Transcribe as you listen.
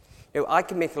I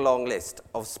can make a long list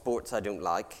of sports I don't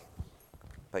like,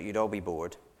 but you'd all be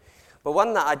bored. But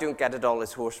one that I don't get at all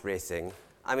is horse racing.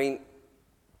 I mean,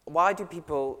 why do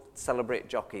people celebrate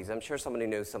jockeys? I'm sure someone who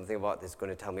knows something about this is going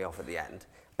to tell me off at the end.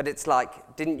 But it's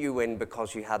like, didn't you win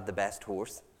because you had the best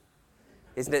horse?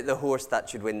 Isn't it the horse that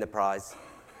should win the prize?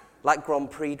 Like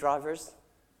Grand Prix drivers.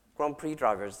 Grand Prix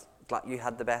drivers, it's like you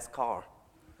had the best car.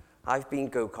 I've been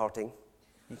go-karting.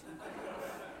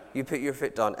 You put your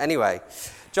foot down. Anyway,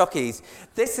 jockeys.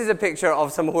 This is a picture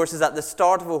of some horses at the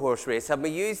start of a horse race, and we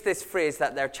use this phrase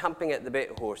that they're champing at the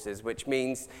bit horses, which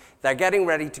means they're getting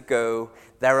ready to go,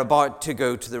 they're about to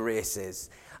go to the races.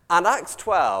 And Acts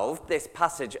 12, this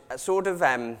passage, sort of,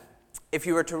 if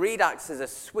you were to read Acts as a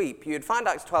sweep, you'd find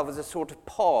Acts 12 as a sort of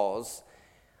pause,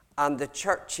 and the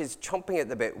church is chomping at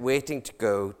the bit, waiting to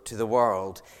go to the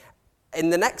world. In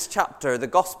the next chapter, the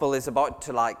gospel is about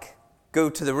to, go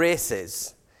to the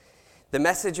races. The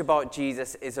message about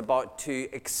Jesus is about to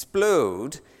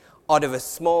explode out of a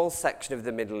small section of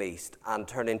the Middle East and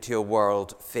turn into a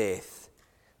world faith.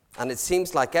 And it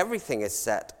seems like everything is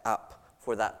set up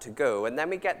for that to go. And then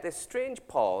we get this strange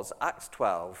pause, Acts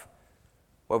 12,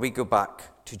 where we go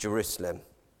back to Jerusalem.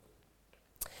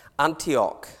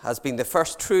 Antioch has been the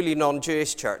first truly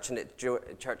non-Jewish church, and it's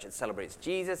a church that celebrates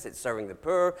Jesus, it's serving the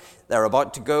poor. They're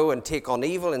about to go and take on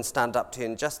evil and stand up to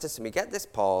injustice. And we get this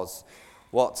pause.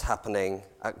 What's happening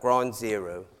at ground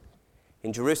zero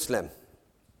in Jerusalem?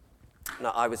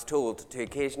 Now, I was told to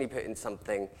occasionally put in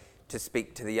something to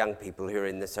speak to the young people who are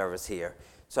in the service here.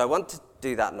 So I want to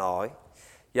do that now.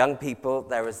 Young people,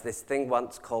 there was this thing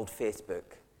once called Facebook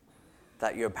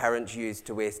that your parents used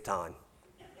to waste time.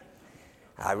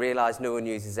 I realise no one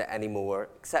uses it anymore,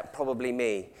 except probably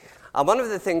me. And one of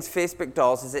the things Facebook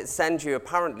does is it sends you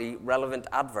apparently relevant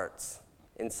adverts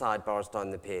in sidebars down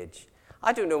the page.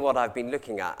 I don't know what I've been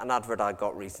looking at. An advert I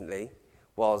got recently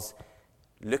was,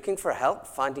 looking for help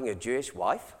finding a Jewish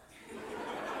wife?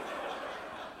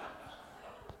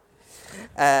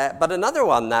 But another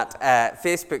one that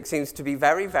Facebook seems to be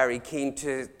very, very keen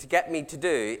to get me to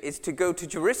do is to go to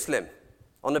Jerusalem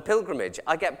on a pilgrimage.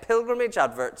 I get pilgrimage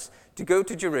adverts to go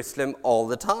to Jerusalem all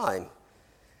the time.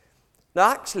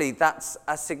 Now, actually, that's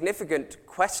a significant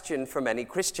question for many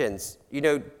Christians.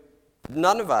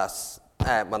 None of us...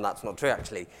 well, that's not true,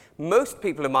 actually. Most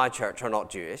people in my church are not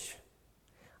Jewish,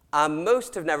 and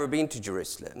most have never been to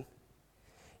Jerusalem.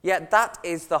 Yet that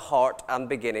is the heart and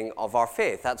beginning of our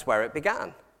faith. That's where it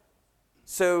began.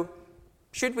 So,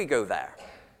 should we go there,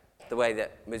 the way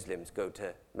that Muslims go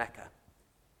to Mecca?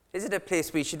 Is it a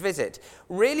place we should visit?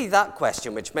 Really, that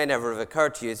question, which may never have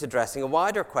occurred to you, is addressing a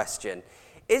wider question.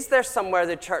 Is there somewhere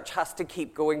the church has to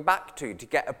keep going back to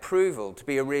get approval to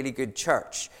be a really good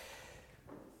church?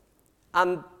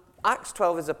 And Acts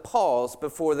 12 is a pause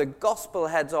before the gospel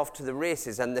heads off to the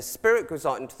races and the Spirit goes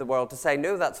out into the world to say,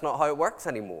 no, that's not how it works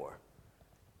anymore.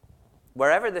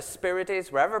 Wherever the Spirit is,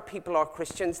 wherever people are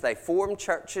Christians, they form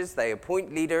churches, they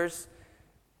appoint leaders.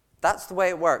 That's the way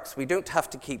it works. We don't have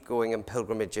to keep going on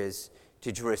pilgrimages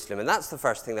to Jerusalem. And that's the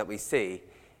first thing that we see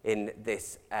in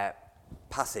this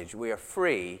passage. We are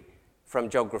free from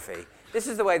geography. This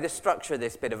is the way the structure of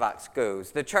this bit of Acts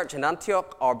goes. The church in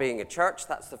Antioch are being a church.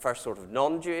 That's the first sort of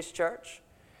non-Jewish church.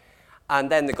 And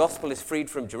then the gospel is freed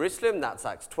from Jerusalem. That's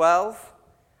Acts 12.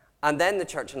 And then the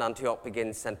church in Antioch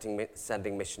begins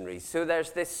sending missionaries. So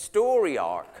there's this story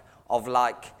arc of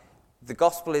the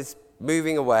gospel is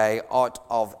moving away out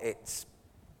of its,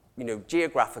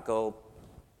 geographical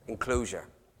enclosure.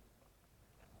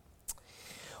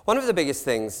 One of the biggest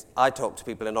things I talk to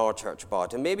people in our church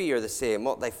about, and maybe you're the same,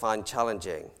 what they find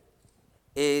challenging,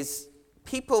 is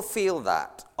people feel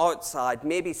that outside,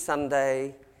 maybe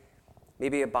Sunday,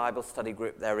 maybe a Bible study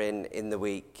group they're in the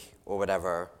week or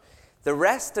whatever, the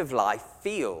rest of life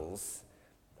feels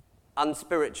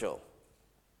unspiritual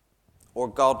or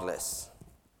godless.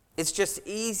 It's just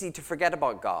easy to forget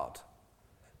about God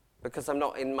because I'm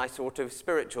not in my sort of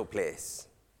spiritual place.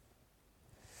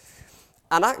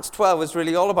 And Acts 12 is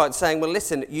really all about saying, well,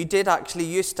 listen, you did actually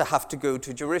used to have to go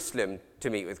to Jerusalem to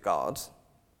meet with God.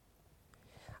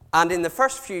 And in the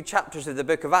first few chapters of the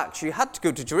book of Acts, you had to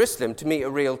go to Jerusalem to meet a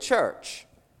real church.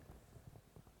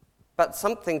 But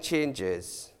something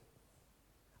changes.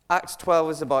 Acts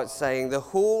 12 is about saying the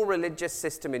whole religious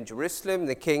system in Jerusalem,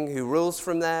 the king who rules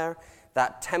from there,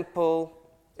 that temple,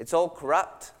 it's all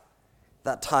corrupt.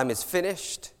 That time is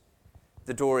finished.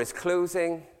 The door is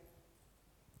closing.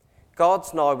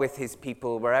 God's now with his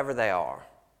people wherever they are.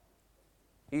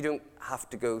 You don't have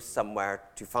to go somewhere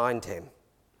to find him.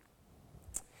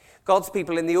 God's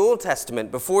people in the Old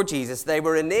Testament, before Jesus, they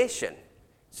were a nation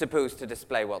supposed to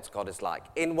display what God is like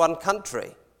in one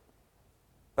country.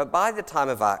 But by the time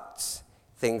of Acts,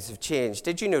 things have changed.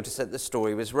 Did you notice that the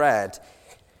story was read?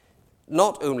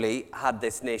 Not only had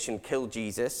this nation killed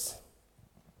Jesus,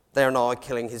 they are now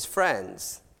killing his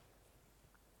friends.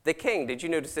 The king, did you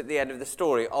notice at the end of the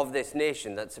story, of this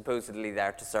nation that's supposedly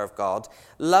there to serve God,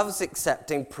 loves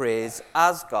accepting praise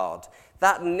as God.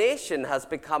 That nation has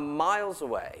become miles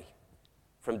away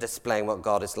from displaying what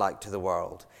God is like to the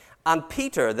world. And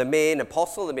Peter, the main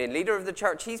apostle, the main leader of the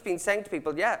church, he's been saying to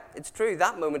people, yeah, it's true,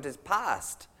 that moment is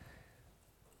past.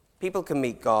 People can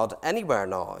meet God anywhere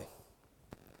now.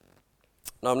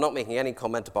 Now, I'm not making any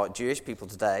comment about Jewish people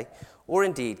today, or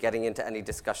indeed getting into any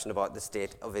discussion about the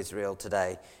state of Israel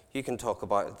today. You can talk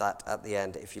about that at the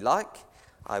end if you like.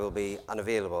 I will be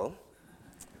unavailable.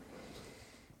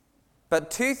 But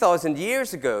 2,000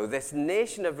 years ago, this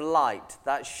nation of light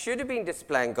that should have been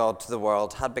displaying God to the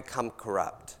world had become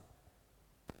corrupt.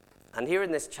 And here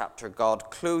in this chapter,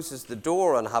 God closes the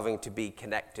door on having to be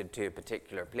connected to a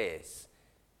particular place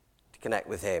to connect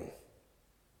with him.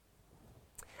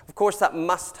 Of course, that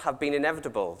must have been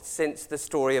inevitable since the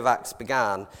story of Acts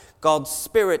began. God's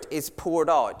Spirit is poured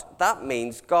out. That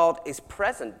means God is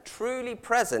present, truly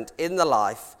present in the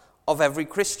life of every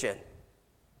Christian.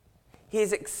 He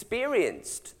is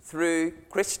experienced through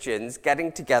Christians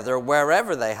getting together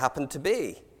wherever they happen to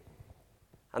be.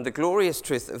 And the glorious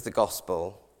truth of the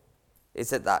gospel is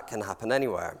that that can happen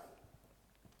anywhere.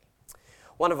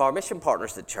 One of our mission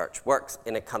partners at church works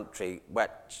in a country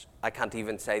which I can't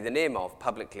even say the name of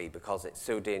publicly because it's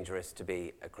so dangerous to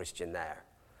be a Christian there.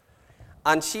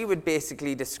 And she would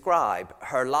basically describe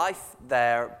her life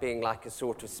there being like a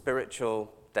sort of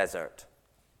spiritual desert.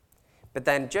 But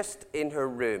then just in her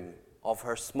room of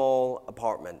her small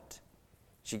apartment,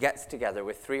 she gets together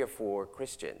with 3 or 4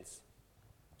 Christians.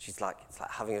 She's like, it's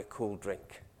like having a cool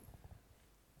drink.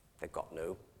 They've got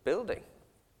no building.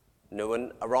 No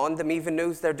one around them even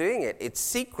knows they're doing it. It's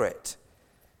secret.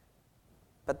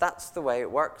 But that's the way it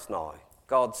works now.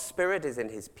 God's Spirit is in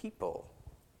his people,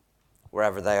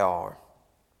 wherever they are.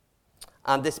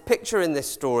 And this picture in this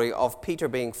story of Peter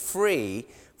being free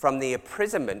from the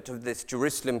imprisonment of this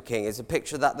Jerusalem king is a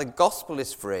picture that the gospel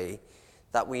is free,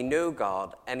 that we know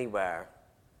God anywhere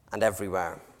and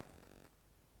everywhere.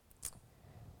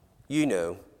 You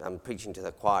know, I'm preaching to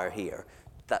the choir here,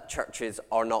 that churches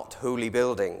are not holy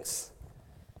buildings.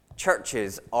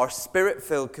 Churches are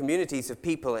spirit-filled communities of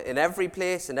people in every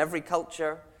place, in every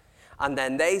culture, and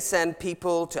then they send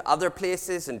people to other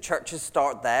places, and churches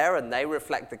start there, and they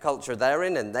reflect the culture they're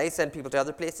in, and they send people to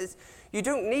other places. You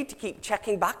don't need to keep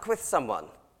checking back with someone.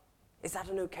 Is that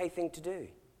an okay thing to do?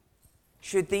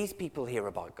 Should these people hear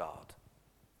about God?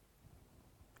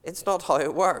 It's not how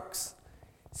it works.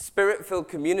 Spirit-filled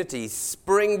communities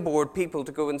springboard people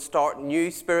to go and start new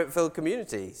spirit-filled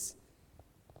communities.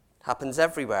 It happens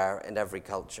everywhere in every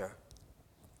culture.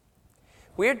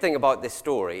 Weird thing about this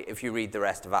story, if you read the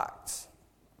rest of Acts,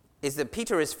 is that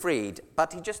Peter is freed,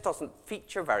 but he just doesn't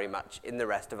feature very much in the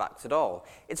rest of Acts at all.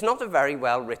 It's not a very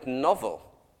well-written novel.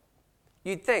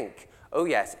 You'd think, oh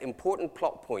yes, important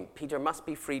plot point, Peter must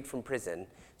be freed from prison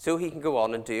so he can go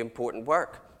on and do important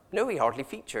work. No, he hardly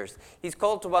features. He's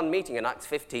called to one meeting in Acts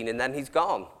 15 and then he's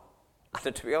gone.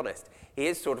 And to be honest, he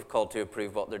is sort of called to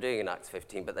approve what they're doing in Acts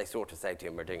 15, but they sort of say to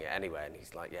him, we're doing it anyway. And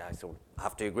he's like, yeah, I sort of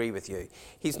have to agree with you.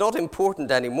 He's not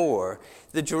important anymore.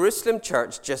 The Jerusalem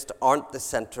church just aren't the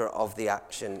center of the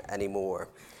action anymore.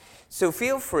 So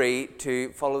feel free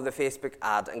to follow the Facebook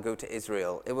ad and go to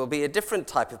Israel. It will be a different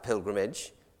type of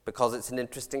pilgrimage because it's an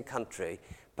interesting country,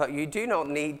 but you do not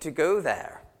need to go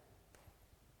there,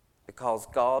 because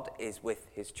God is with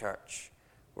his church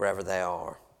wherever they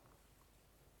are.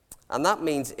 And that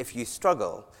means if you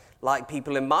struggle, like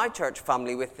people in my church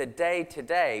family, with the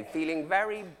day-to-day, feeling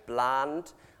very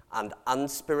bland and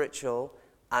unspiritual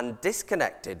and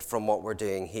disconnected from what we're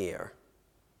doing here,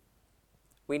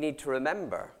 we need to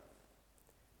remember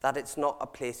that it's not a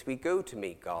place we go to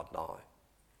meet God now.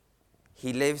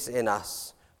 He lives in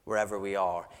us wherever we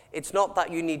are. It's not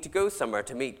that you need to go somewhere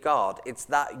to meet God. It's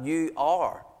that you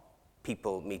are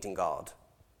people meeting God,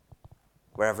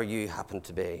 wherever you happen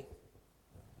to be.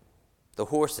 The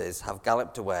horses have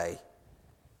galloped away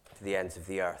to the ends of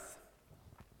the earth.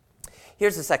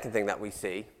 Here's the second thing that we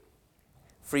see: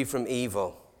 free from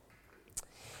evil.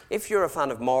 If you're a fan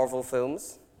of Marvel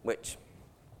films, which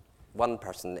one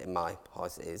person in my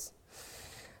house is,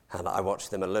 and I watch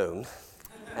them alone,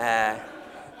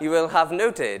 you will have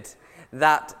noted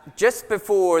that just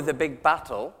before the big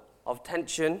battle of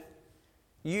tension,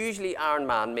 usually Iron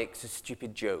Man makes a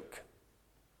stupid joke.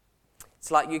 It's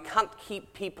like you can't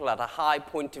keep people at a high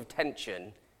point of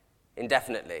tension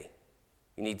indefinitely.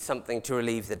 You need something to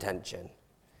relieve the tension.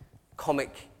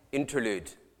 comic interlude.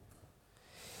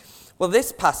 Well,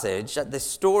 this passage, this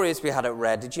story as we had it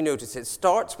read, did you notice it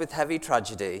starts with heavy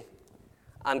tragedy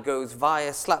and goes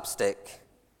via slapstick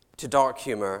to dark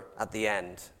humor at the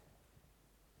end.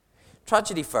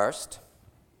 Tragedy first.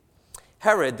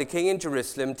 Herod, the king in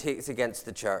Jerusalem, takes against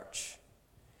the church.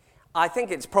 I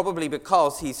think it's probably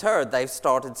because he's heard they've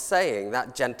started saying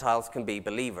that Gentiles can be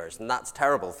believers, and that's a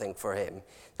terrible thing for him.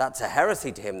 That's a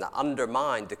heresy to him that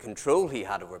undermined the control he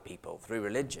had over people through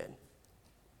religion.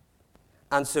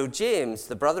 And so James,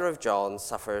 the brother of John,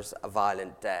 suffers a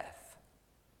violent death.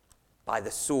 By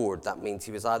the sword, that means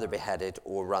he was either beheaded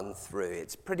or run through.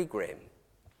 It's pretty grim.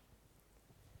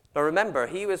 Now remember,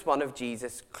 he was one of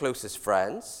Jesus' closest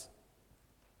friends.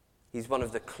 He's one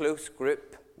of the close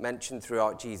group mentioned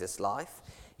throughout Jesus' life.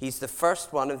 He's the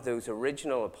first one of those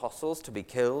original apostles to be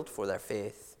killed for their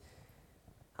faith.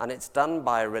 And it's done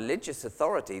by a religious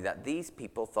authority that these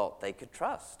people thought they could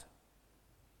trust.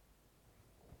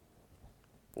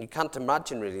 You can't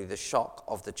imagine really the shock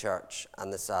of the church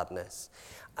and the sadness.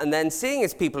 And then seeing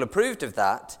as people approved of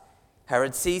that,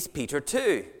 Herod seized Peter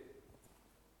too.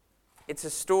 It's a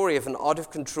story of an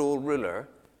out-of-control ruler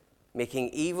making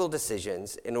evil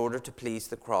decisions in order to please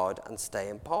the crowd and stay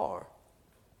in power.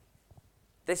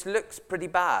 This looks pretty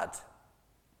bad.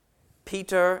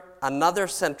 Peter, another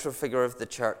central figure of the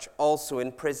church, also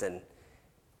in prison.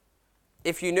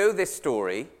 If you know this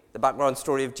story, the background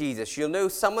story of Jesus, you'll know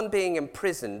someone being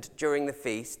imprisoned during the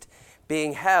feast,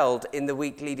 being held in the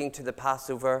week leading to the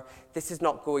Passover. This is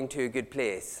not going to a good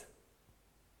place.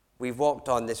 We've walked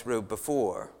on this road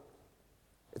before.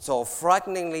 It's all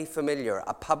frighteningly familiar,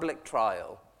 a public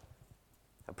trial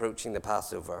approaching the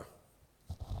Passover.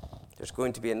 There's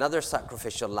going to be another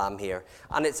sacrificial lamb here,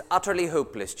 and it's utterly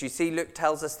hopeless. Do you see, Luke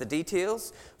tells us the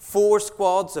details? 4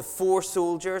 squads of 4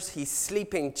 soldiers. He's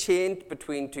sleeping chained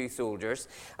between 2 soldiers.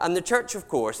 And the church, of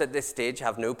course, at this stage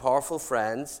have no powerful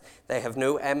friends. They have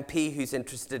no MP who's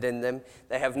interested in them.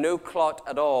 They have no clout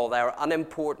at all. They are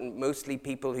unimportant, mostly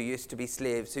people who used to be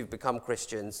slaves who've become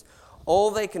Christians.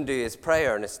 All they can do is pray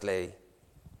earnestly,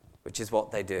 which is what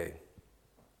they do.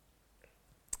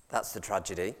 That's the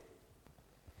tragedy.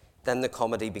 Then the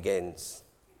comedy begins.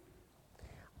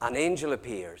 An angel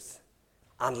appears,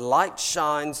 and light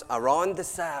shines around the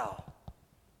cell.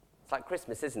 It's like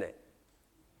Christmas, isn't it?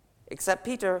 Except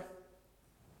Peter,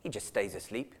 he just stays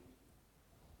asleep.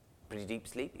 Pretty deep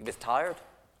sleep. He was tired.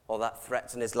 All that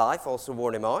threats in his life also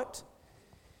worn him out.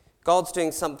 God's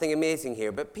doing something amazing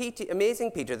here, but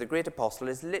amazing Peter, the great apostle,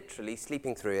 is literally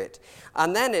sleeping through it.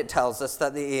 And then it tells us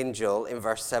that the angel, in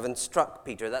verse 7, struck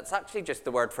Peter. That's actually just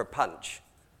the word for punch.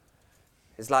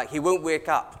 It's like, he won't wake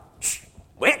up. Shh,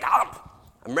 wake up!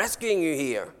 I'm rescuing you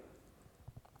here.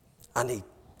 And he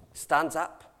stands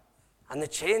up, and the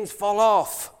chains fall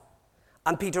off.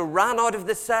 And Peter ran out of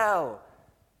the cell.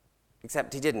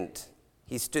 Except he didn't.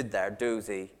 He stood there,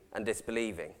 dozy and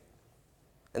disbelieving.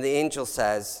 And the angel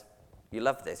says, you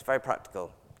love this, very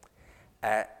practical.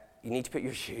 You need to put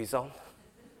your shoes on.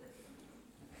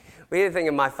 We had a thing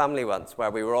in my family once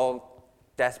where we were all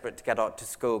desperate to get out to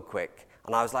school quick.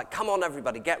 And I was like, come on,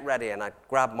 everybody, get ready. And I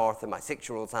grabbed Martha, my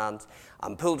 6-year-old's hand,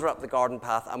 and pulled her up the garden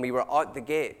path. And we were out the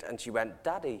gate. And she went,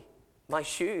 Daddy, my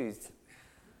shoes.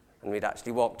 And we'd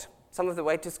actually walked some of the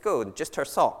way to school in just her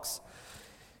socks.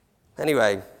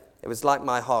 Anyway, it was like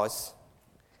my house.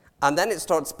 And then it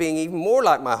starts being even more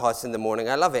like my house in the morning.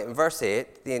 I love it. In verse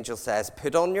 8, the angel says,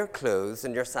 put on your clothes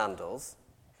and your sandals.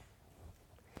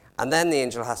 And then the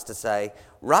angel has to say,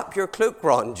 wrap your cloak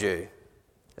round you.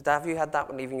 Have you had that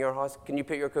when leaving your house? Can you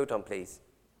put your coat on, please?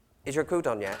 Is your coat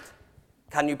on yet?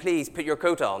 Can you please put your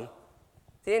coat on?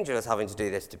 The angel is having to do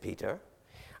this to Peter.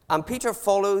 And Peter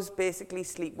follows, basically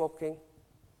sleepwalking,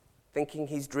 thinking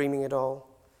he's dreaming it all.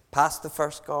 Past the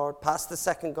first guard, past the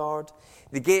second guard.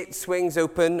 The gate swings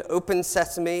open, open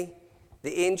sesame.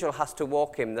 The angel has to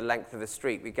walk him the length of the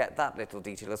street. We get that little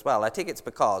detail as well. I think it's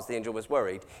because the angel was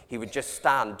worried he would just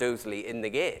stand dozily in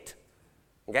the gate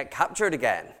and get captured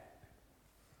again.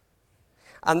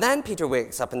 And then Peter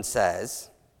wakes up and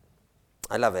says,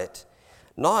 I love it,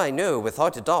 now I know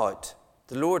without a doubt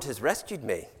the Lord has rescued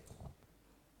me.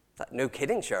 No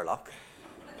kidding, Sherlock.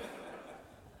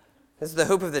 This is the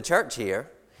hope of the church here.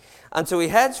 And so he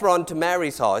heads round to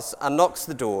Mary's house and knocks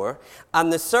the door,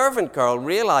 and the servant girl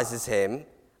realizes him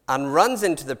and runs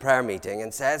into the prayer meeting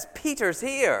and says, Peter's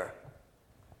here.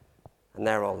 And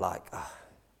they're all like, oh,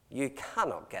 you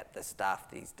cannot get the staff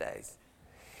these days.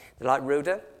 They're like,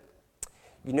 Rhoda,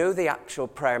 you know the actual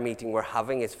prayer meeting we're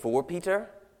having is for Peter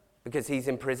because he's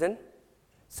in prison.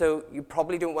 So you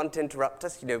probably don't want to interrupt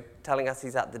us, telling us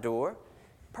he's at the door.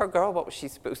 Poor girl, what was she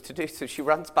supposed to do? So she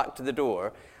runs back to the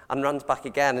door and runs back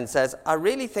again and says, I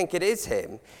really think it is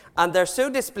him. And they're so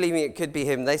disbelieving it could be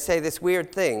him, they say this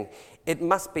weird thing, it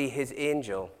must be his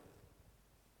angel.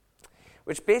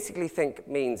 Which basically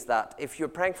means that if you're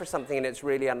praying for something and it's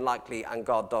really unlikely and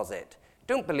God does it,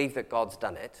 don't believe that God's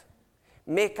done it.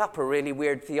 Make up a really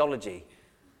weird theology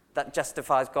that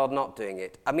justifies God not doing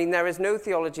it. I mean, there is no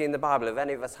theology in the Bible of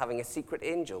any of us having a secret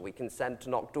angel we can send to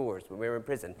knock doors when we're in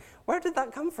prison. Where did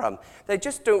that come from? They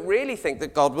just don't really think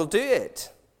that God will do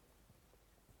it.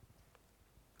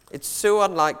 It's so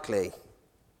unlikely.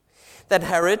 Then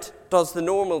Herod does the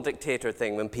normal dictator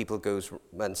thing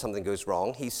when something goes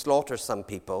wrong. He slaughters some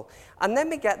people. And then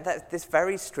we get this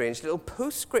very strange little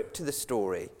postscript to the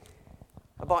story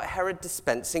about Herod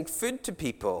dispensing food to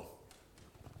people.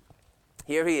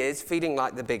 Here he is, feeding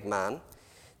like the big man.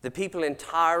 The people in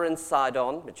Tyre and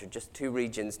Sidon, which are just two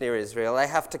regions near Israel, they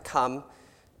have to come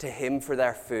to him for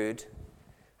their food.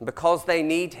 And because they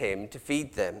need him to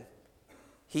feed them,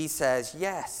 he says,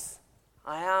 yes,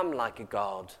 I am like a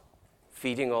god,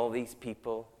 feeding all these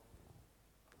people.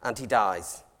 And he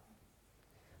dies.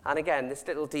 And again, this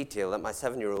little detail that my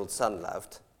 7-year-old son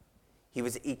loved, he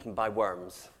was eaten by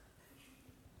worms.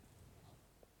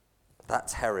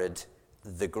 That's Herod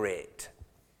the Great.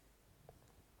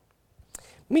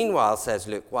 Meanwhile, says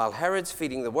Luke, while Herod's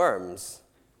feeding the worms,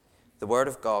 the word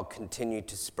of God continued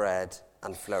to spread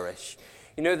and flourish.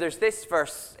 You know, there's this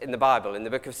verse in the Bible, in the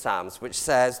book of Psalms, which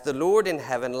says, the Lord in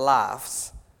heaven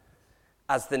laughs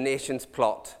as the nations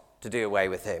plot to do away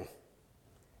with him.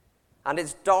 And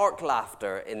it's dark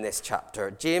laughter in this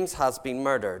chapter. James has been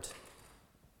murdered.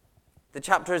 The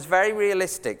chapter is very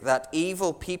realistic that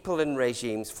evil people and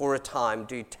regimes for a time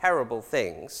do terrible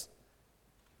things.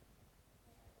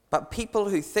 But people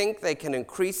who think they can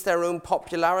increase their own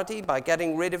popularity by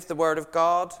getting rid of the word of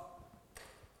God,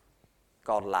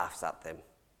 God laughs at them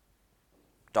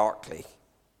darkly.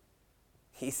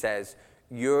 He says,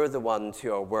 you're the ones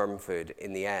who are worm food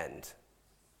in the end.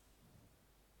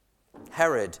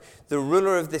 Herod, the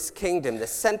ruler of this kingdom, the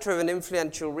center of an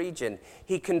influential region,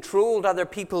 he controlled other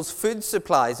people's food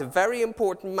supplies, a very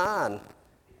important man.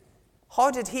 How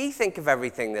did he think of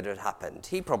everything that had happened?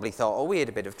 He probably thought, we had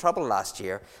a bit of trouble last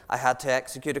year. I had to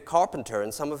execute a carpenter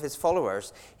and some of his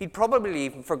followers. He'd probably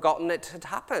even forgotten it had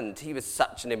happened. He was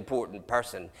such an important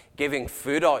person, giving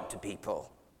food out to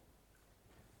people.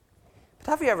 But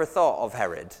have you ever thought of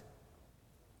Herod?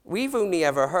 We've only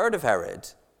ever heard of Herod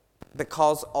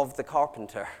because of the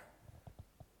carpenter.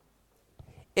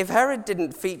 If Herod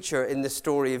didn't feature in the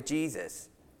story of Jesus,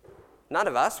 none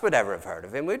of us would ever have heard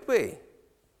of him, would we?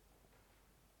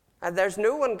 And there's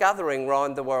no one gathering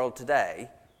round the world today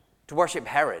to worship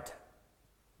Herod.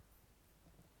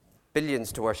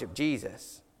 Billions to worship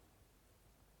Jesus.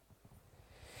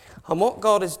 And what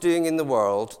God is doing in the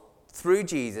world through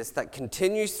Jesus that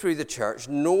continues through the church,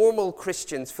 normal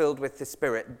Christians filled with the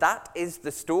Spirit, that is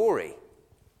the story.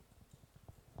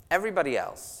 Everybody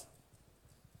else,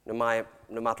 no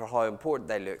matter how important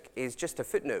they look, is just a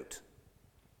footnote.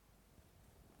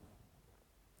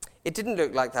 It didn't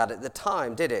look like that at the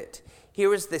time, did it? Here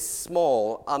was this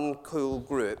small, uncool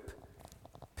group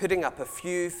putting up a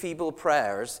few feeble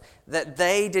prayers that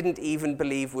they didn't even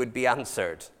believe would be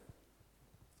answered.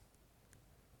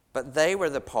 But they were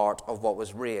the part of what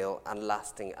was real and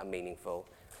lasting and meaningful.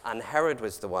 And Herod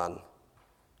was the one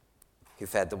who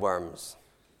fed the worms.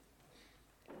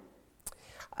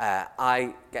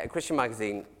 I get a Christian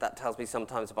magazine that tells me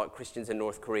sometimes about Christians in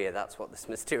North Korea. That's what this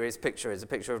mysterious picture is, a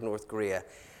picture of North Korea.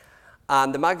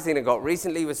 And the magazine I got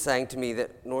recently was saying to me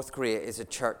that North Korea is a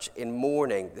church in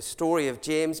mourning. The story of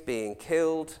James being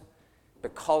killed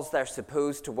because they're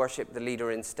supposed to worship the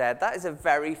leader instead, that is a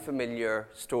very familiar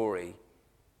story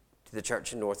to the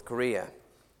church in North Korea.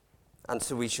 And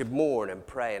so we should mourn and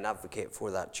pray and advocate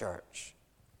for that church.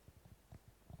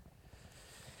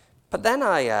 But then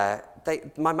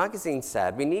my magazine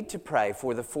said we need to pray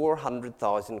for the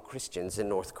 400,000 Christians in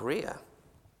North Korea.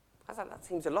 I thought, that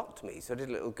seems a lot to me. So I did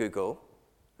a little Google,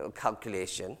 little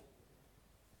calculation.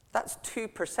 That's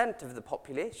 2% of the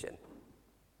population.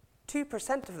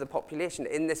 2% of the population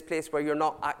in this place where you're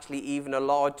not actually even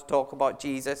allowed to talk about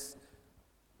Jesus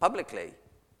publicly,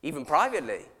 even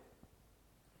privately.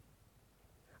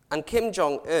 And Kim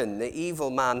Jong-un, the evil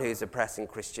man who's oppressing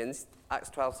Christians, Acts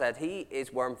 12 said, he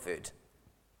is worm food.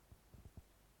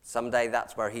 Someday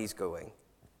that's where he's going.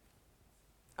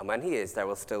 And when he is, there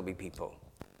will still be people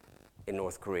in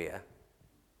North Korea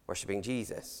worshipping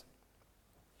Jesus.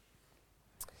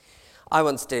 I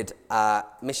once did a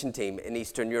mission team in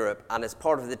Eastern Europe, and as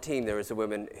part of the team there was a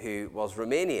woman who was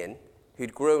Romanian,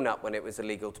 who'd grown up when it was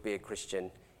illegal to be a Christian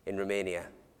in Romania.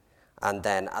 And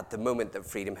then at the moment that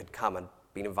freedom had come, and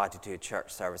been invited to a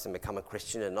church service and become a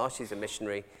Christian, and now she's a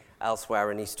missionary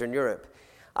elsewhere in Eastern Europe.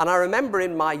 And I remember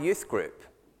in my youth group,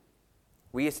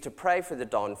 we used to pray for the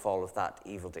downfall of that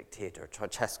evil dictator.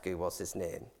 Ceausescu was his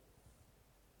name.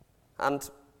 And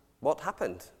what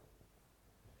happened?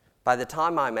 By the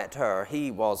time I met her,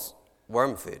 he was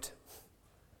worm food.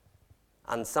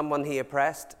 And someone he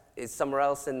oppressed is somewhere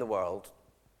else in the world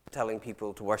telling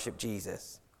people to worship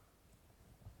Jesus.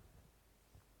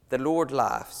 The Lord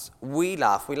laughs. We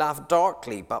laugh. We laugh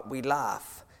darkly, but we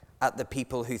laugh at the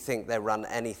people who think they run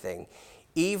anything.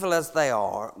 Evil as they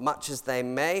are, much as they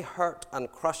may hurt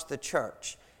and crush the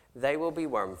church, they will be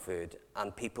worm food,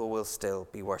 and people will still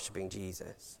be worshipping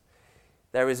Jesus.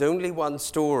 There is only one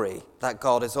story that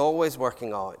God is always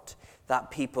working out,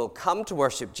 that people come to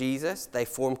worship Jesus, they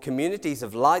form communities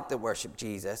of light that worship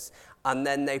Jesus, and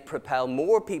then they propel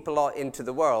more people out into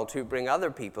the world who bring other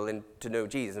people in to know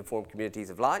Jesus and form communities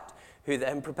of light, who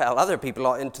then propel other people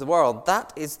out into the world.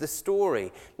 That is the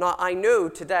story. Now, I know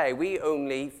today we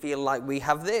only feel like we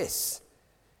have this.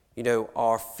 You know,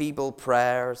 our feeble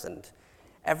prayers, and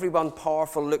everyone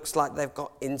powerful looks like they've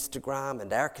got Instagram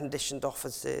and air-conditioned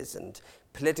offices and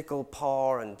political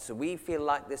power, and so we feel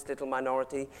like this little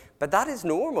minority. But that is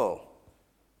normal.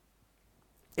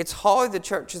 It's how the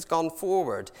church has gone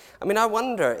forward. I mean, I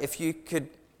wonder if you could,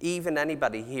 even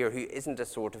anybody here who isn't a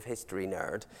sort of history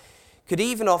nerd, could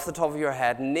even off the top of your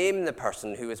head name the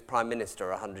person who was Prime Minister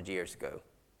 100 years ago.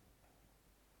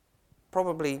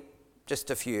 Probably just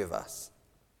a few of us.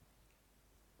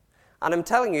 And I'm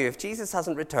telling you, if Jesus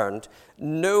hasn't returned,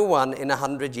 no one in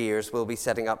 100 years will be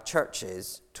setting up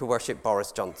churches to worship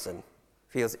Boris Johnson.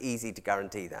 Feels easy to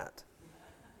guarantee that.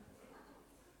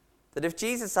 That if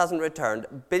Jesus hasn't returned,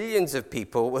 billions of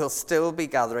people will still be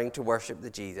gathering to worship the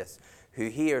Jesus who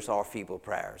hears our feeble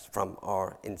prayers from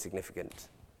our insignificant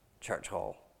church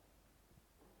hall.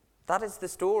 That is the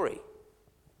story.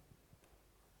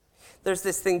 There's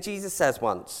this thing Jesus says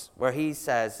once, where he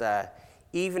says,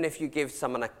 even if you give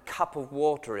someone a cup of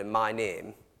water in my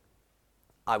name,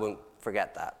 I won't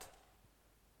forget that.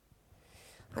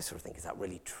 I sort of think, is that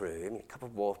really true? I mean, a cup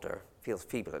of water feels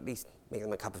feeble, at least make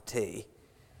them a cup of tea.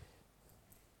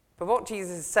 But what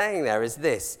Jesus is saying there is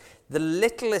this: the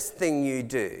littlest thing you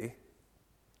do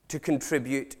to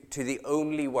contribute to the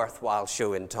only worthwhile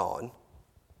show in town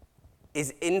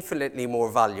is infinitely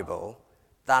more valuable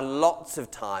than lots of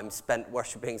time spent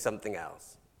worshipping something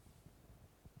else.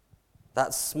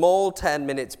 That small 10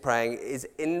 minutes praying is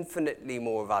infinitely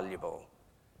more valuable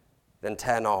than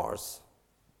 10 hours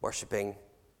worshipping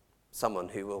someone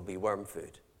who will be worm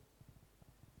food.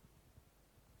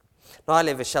 Now, I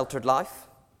live a sheltered life.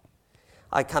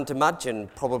 I can't imagine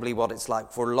probably what it's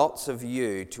like for lots of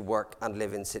you to work and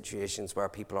live in situations where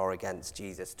people are against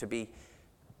Jesus, to be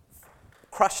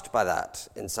crushed by that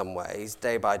in some ways,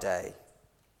 day by day.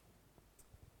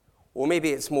 Or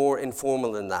maybe it's more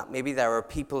informal than that. Maybe there are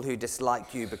people who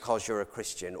dislike you because you're a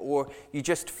Christian, or you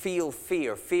just feel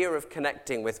fear of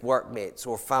connecting with workmates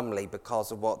or family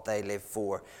because of what they live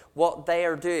for. What they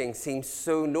are doing seems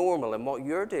so normal, and what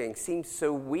you're doing seems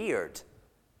so weird.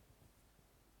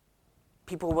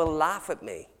 People will laugh at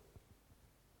me.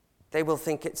 They will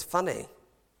think it's funny.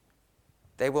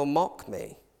 They will mock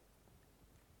me.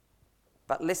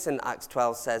 But listen, Acts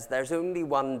 12 says there's only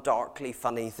one darkly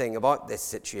funny thing about this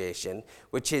situation,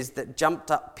 which is that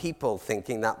jumped up people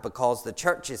thinking that because the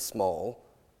church is small,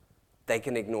 they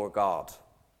can ignore God.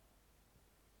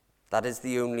 That is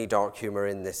the only dark humor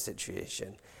in this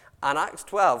situation. And Acts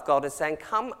 12, God is saying,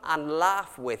 come and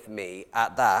laugh with me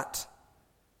at that.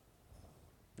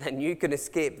 Then you can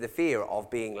escape the fear of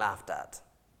being laughed at.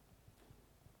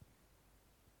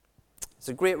 It's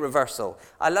a great reversal.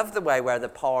 I love the way where the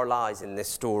power lies in this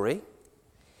story.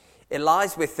 It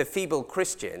lies with the feeble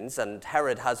Christians, and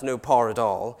Herod has no power at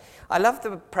all. I love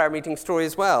the prayer meeting story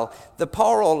as well. The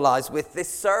power all lies with this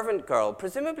servant girl.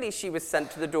 Presumably she was sent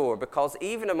to the door because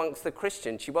even amongst the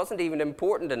Christians, she wasn't even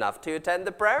important enough to attend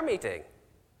the prayer meeting.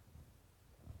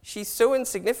 She's so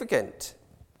insignificant.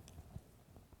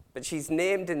 But she's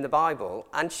named in the Bible,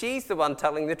 and she's the one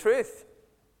telling the truth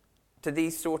to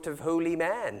these sort of holy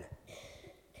men.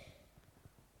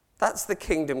 That's the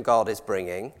kingdom God is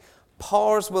bringing.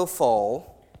 Powers will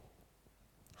fall.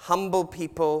 Humble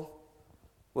people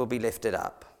will be lifted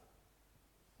up.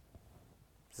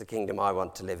 It's the kingdom I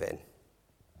want to live in.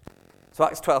 So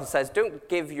Acts 12 says, don't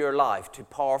give your life to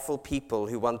powerful people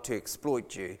who want to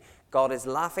exploit you. God is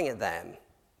laughing at them.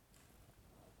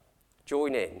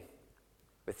 Join in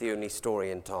with the only story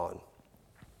in town.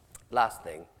 Last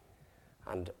thing,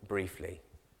 and briefly,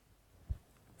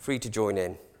 free to join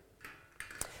in.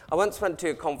 I once went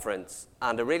to a conference,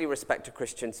 and a really respected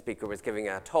Christian speaker was giving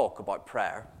a talk about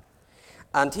prayer.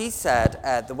 And he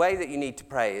said, the way that you need to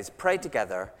pray is pray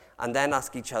together and then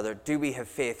ask each other, do we have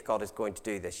faith God is going to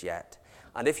do this yet?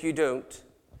 And if you don't,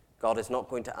 God is not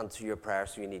going to answer your prayer,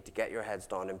 so you need to get your heads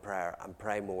down in prayer and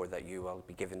pray more that you will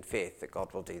be given faith that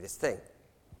God will do this thing.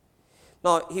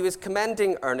 Now, he was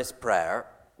commending earnest prayer,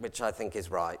 which I think is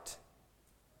right.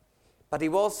 But he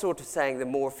was sort of saying the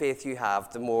more faith you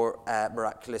have, the more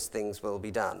miraculous things will be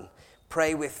done.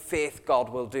 Pray with faith, God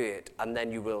will do it, and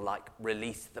then you will,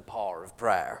 release the power of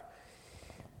prayer.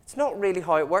 It's not really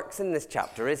how it works in this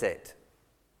chapter, is it?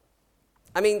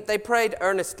 I mean, they prayed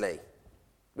earnestly.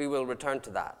 We will return to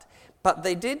that. But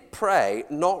they did pray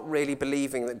not really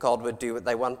believing that God would do what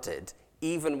they wanted,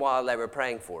 even while they were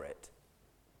praying for it,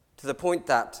 to the point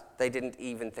that they didn't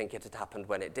even think it had happened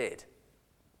when it did.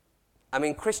 I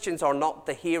mean, Christians are not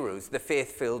the heroes, the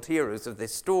faith-filled heroes of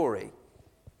this story.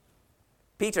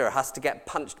 Peter has to get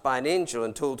punched by an angel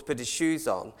and told to put his shoes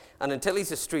on, and until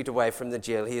he's a street away from the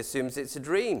jail, he assumes it's a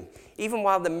dream. Even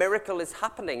while the miracle is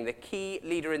happening, the key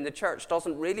leader in the church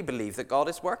doesn't really believe that God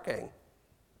is working.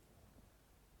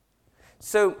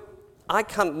 So I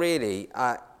can't really,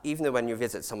 even though when you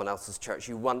visit someone else's church,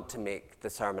 you want to make the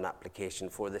sermon application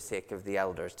for the sake of the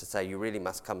elders to say you really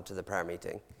must come to the prayer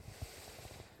meeting.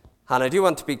 And I do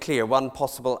want to be clear, one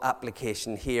possible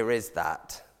application here is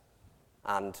that.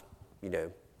 And,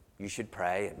 you should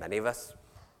pray, and many of us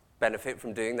benefit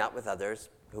from doing that with others.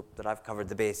 Hope that I've covered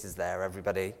the bases there,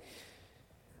 everybody.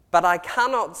 But I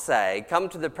cannot say, come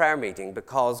to the prayer meeting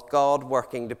because God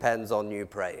working depends on you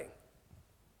praying.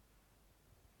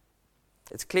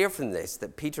 It's clear from this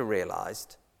that Peter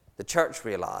realized, the church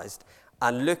realized,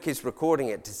 and Luke is recording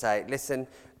it to say, listen,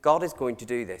 God is going to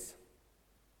do this.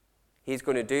 He's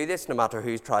going to do this no matter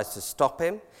who tries to stop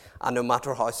him, and no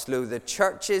matter how slow the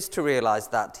church is to realize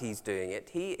that he's doing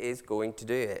it, he is going to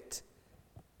do it.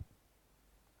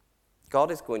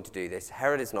 God is going to do this.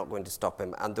 Herod is not going to stop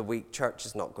him, and the weak church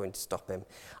is not going to stop him.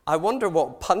 I wonder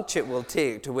what punch it will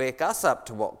take to wake us up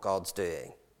to what God's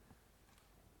doing.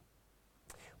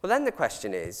 Well, then the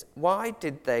question is, why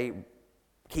did they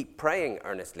keep praying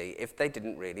earnestly if they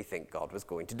didn't really think God was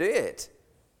going to do it?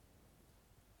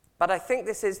 But I think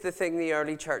this is the thing the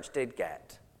early church did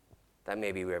get, that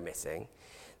maybe we're missing,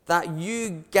 that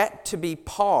you get to be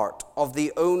part of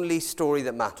the only story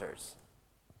that matters,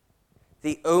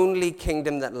 the only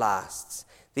kingdom that lasts,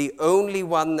 the only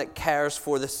one that cares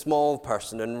for the small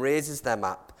person and raises them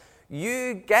up.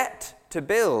 You get to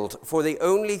build for the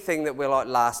only thing that will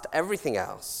outlast everything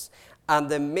else. And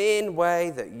the main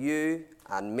way that you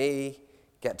and me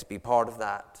get to be part of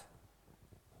that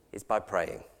is by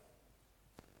praying.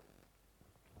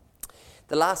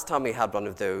 The last time we had one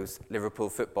of those Liverpool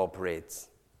football parades,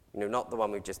 not the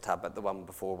one we just had, but the one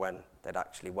before when they'd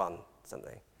actually won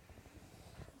something.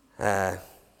 I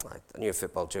knew a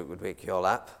football joke would wake you all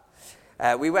up.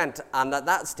 We went, and at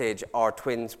that stage, our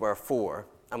twins were 4,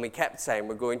 and we kept saying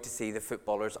we're going to see the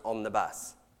footballers on the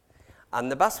bus. And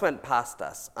the bus went past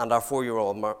us, and our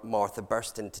 4-year-old Martha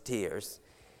burst into tears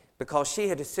because she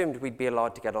had assumed we'd be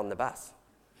allowed to get on the bus.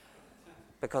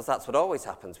 Because that's what always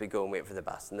happens. We go and wait for the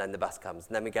bus, and then the bus comes,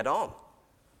 and then we get on.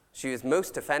 She was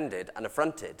most offended and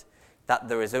affronted that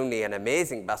there is only an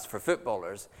amazing bus for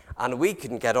footballers, and we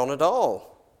couldn't get on at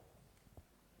all.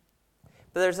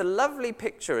 But there's a lovely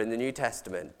picture in the New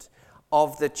Testament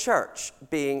of the church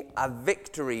being a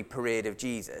victory parade of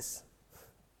Jesus.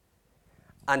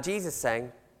 And Jesus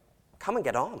saying, come and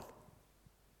get on.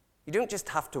 You don't just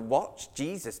have to watch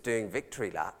Jesus doing victory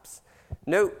laps.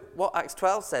 No, what Acts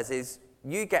 12 says is,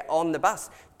 you get on the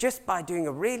bus just by doing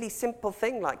a really simple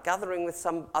thing like gathering with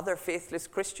some other faithless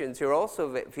Christians who are also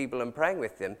a bit feeble and praying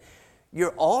with them.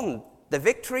 You're on the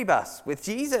victory bus with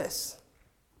Jesus.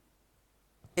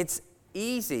 It's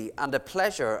easy and a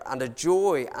pleasure and a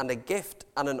joy and a gift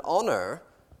and an honor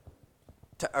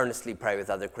to earnestly pray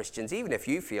with other Christians, even if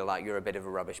you feel like you're a bit of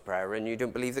a rubbish prayer and you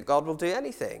don't believe that God will do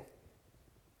anything.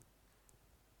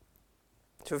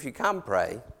 So if you can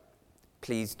pray,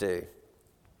 please do.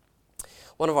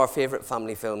 One of our favourite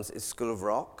family films is School of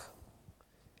Rock.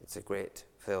 It's a great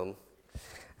film.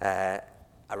 I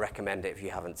recommend it if you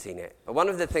haven't seen it. But one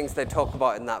of the things they talk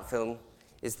about in that film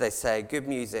is they say good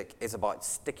music is about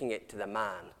sticking it to the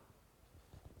man.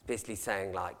 Basically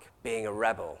saying being a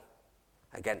rebel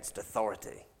against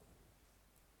authority.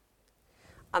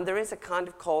 And there is a kind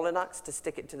of call in Acts to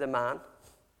stick it to the man.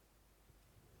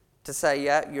 To say,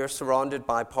 yeah, you're surrounded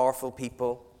by powerful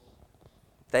people.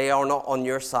 They are not on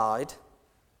your side.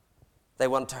 They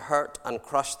want to hurt and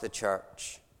crush the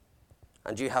church,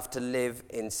 and you have to live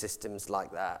in systems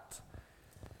like that.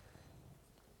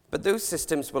 But those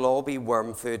systems will all be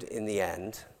worm food in the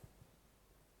end.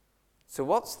 So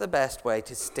what's the best way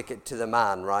to stick it to the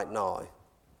man right now?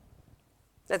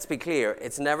 Let's be clear,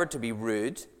 it's never to be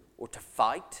rude or to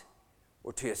fight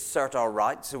or to assert our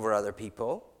rights over other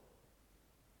people.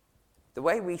 The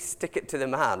way we stick it to the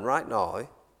man right now,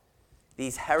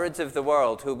 these Herods of the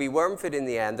world who will be worm food in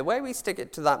the end, the way we stick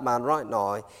it to that man right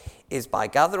now is by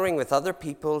gathering with other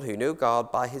people who know God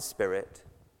by his Spirit,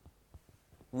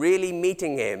 really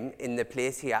meeting him in the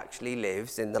place he actually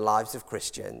lives in the lives of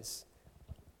Christians,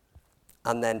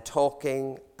 and then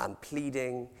talking and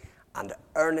pleading and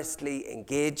earnestly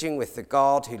engaging with the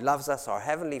God who loves us, our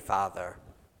Heavenly Father,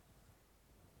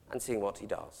 and seeing what he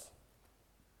does.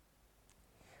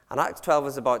 And Acts 12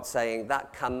 is about saying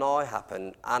that can now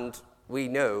happen, and we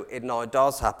know it now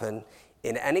does happen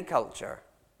in any culture,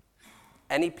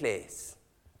 any place.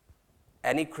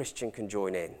 Any Christian can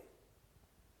join in.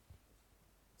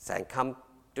 Saying, come,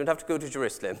 don't have to go to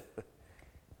Jerusalem.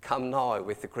 Come now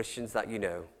with the Christians that you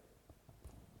know.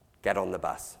 Get on the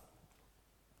bus.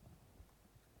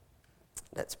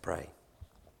 Let's pray.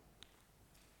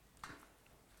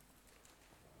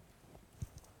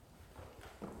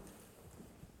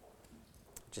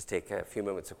 Just take a few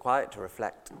moments of quiet to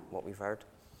reflect on what we've heard.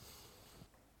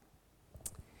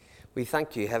 We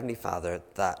thank you, Heavenly Father,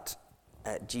 that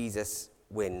Jesus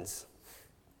wins.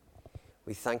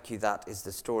 We thank you that is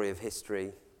the story of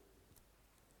history.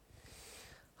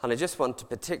 And I just want to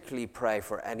particularly pray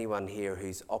for anyone here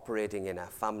who's operating in a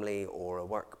family or a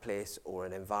workplace or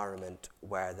an environment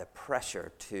where the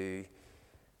pressure to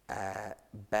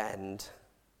bend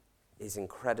is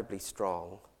incredibly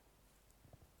strong.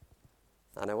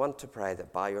 And I want to pray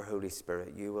that by your Holy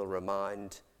Spirit, you will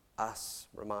remind us,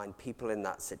 remind people in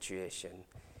that situation,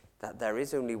 that there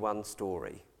is only one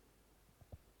story,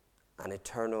 an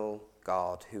eternal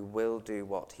God who will do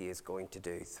what he is going to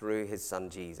do through his Son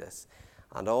Jesus.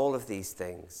 And all of these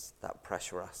things that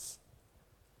pressure us,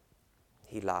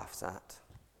 he laughs at.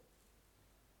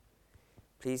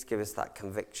 Please give us that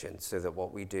conviction so that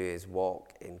what we do is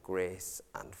walk in grace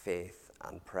and faith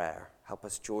and prayer. Help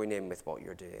us join in with what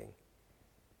you're doing.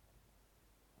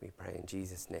 We pray in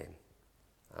Jesus' name.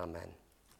 Amen.